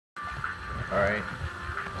Alright.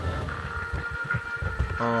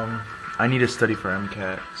 I need to study for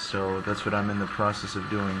MCAT, so that's what I'm in the process of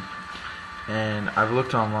doing. And I've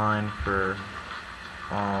looked online for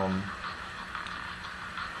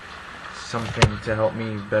something to help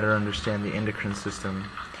me better understand the endocrine system,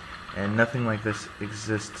 and nothing like this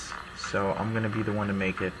exists, so I'm going to be the one to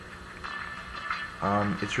make it.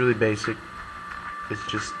 It's really basic. It's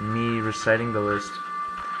just me reciting the list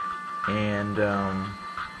and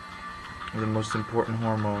the most important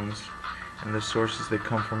hormones and the sources they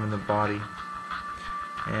come from in the body,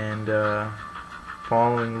 and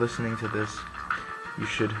listening to this, you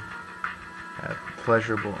should have a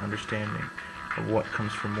pleasurable understanding of what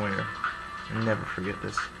comes from where, and never forget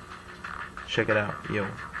this. Check it out, yo.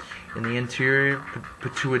 In the anterior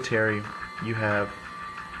pituitary, you have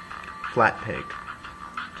flat peg,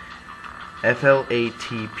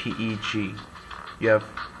 FLATPEG. You have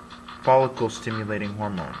follicle stimulating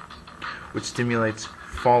hormone, which stimulates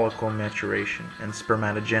follicle maturation and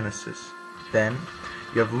spermatogenesis. Then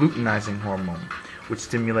you have luteinizing hormone, which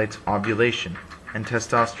stimulates ovulation and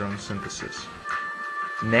testosterone synthesis.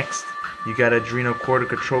 Next, you got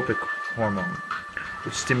adrenocorticotropic hormone,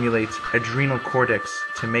 which stimulates adrenal cortex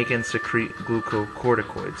to make and secrete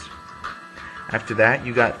glucocorticoids. After that,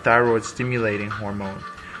 you got thyroid stimulating hormone,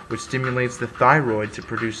 which stimulates the thyroid to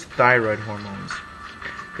produce thyroid hormones.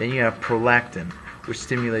 Then you have prolactin, which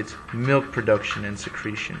stimulates milk production and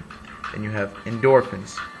secretion. Then you have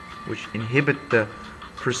endorphins, which inhibit the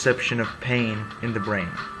perception of pain in the brain.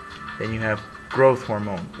 Then you have growth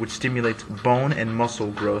hormone, which stimulates bone and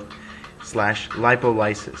muscle growth /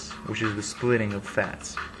 lipolysis, which is the splitting of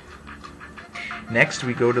fats. Next,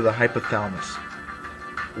 we go to the hypothalamus,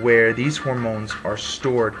 where these hormones are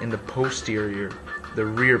stored in the posterior, the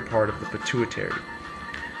rear part of the pituitary.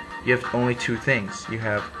 You have only two things. You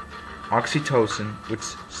have Oxytocin, which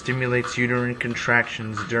stimulates uterine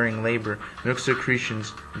contractions during labor, milk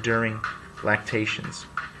secretions during lactations.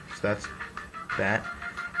 So that's that.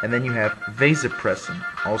 And then you have vasopressin,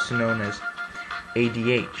 also known as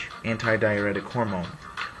ADH, antidiuretic hormone.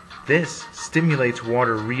 This stimulates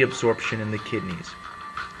water reabsorption in the kidneys.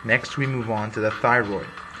 Next, we move on to the thyroid.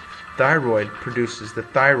 Thyroid produces the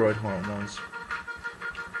thyroid hormones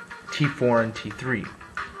T4 and T3.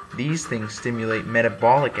 These things stimulate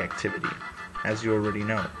metabolic activity, as you already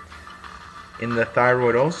know. In the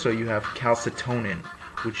thyroid also you have calcitonin,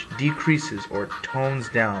 which decreases or tones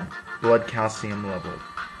down blood calcium level.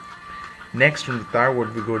 Next, from the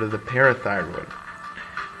thyroid we go to the parathyroid,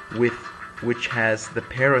 which has the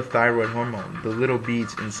parathyroid hormone, the little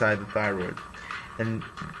beads inside the thyroid. And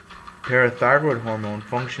parathyroid hormone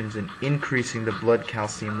functions in increasing the blood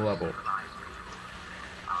calcium level.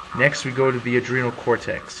 Next, we go to the adrenal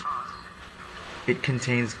cortex. It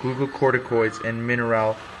contains glucocorticoids and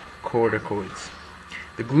mineralocorticoids.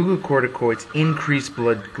 The glucocorticoids increase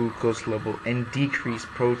blood glucose level and decrease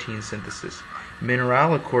protein synthesis.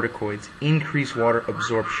 Mineralocorticoids increase water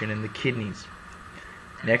absorption in the kidneys.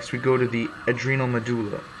 Next, we go to the adrenal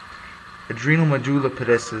medulla. Adrenal medulla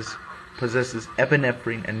possesses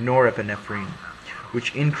epinephrine and norepinephrine,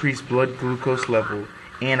 which increase blood glucose level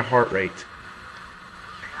and heart rate.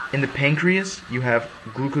 In the pancreas, you have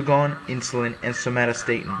glucagon, insulin, and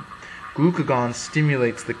somatostatin. Glucagon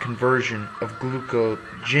stimulates the conversion of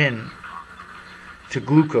glucogen to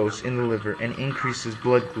glucose in the liver and increases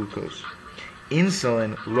blood glucose.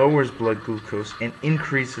 Insulin lowers blood glucose and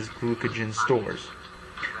increases glucogen stores.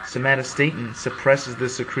 Somatostatin suppresses the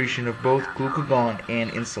secretion of both glucagon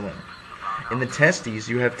and insulin. In the testes,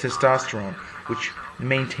 you have testosterone, which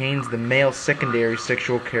maintains the male secondary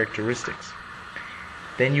sexual characteristics.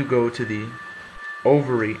 Then you go to the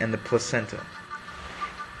ovary and the placenta.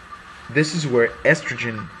 This is where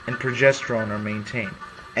estrogen and progesterone are maintained.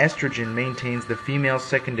 Estrogen maintains the female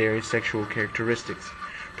secondary sexual characteristics.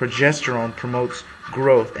 Progesterone promotes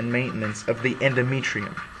growth and maintenance of the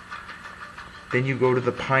endometrium. Then you go to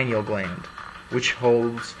the pineal gland, which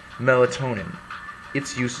holds melatonin.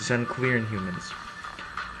 Its use is unclear in humans.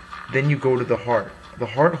 Then you go to the heart. The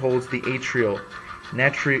heart holds the atrial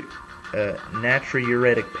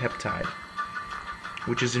natriuretic peptide,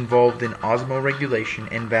 which is involved in osmoregulation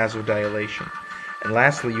and vasodilation. And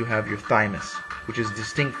lastly, you have your thymus, which is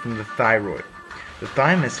distinct from the thyroid. The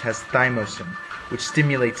thymus has thymosin, which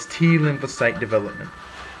stimulates T lymphocyte development.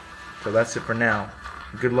 So that's it for now.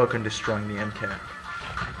 Good luck on destroying the MCAT.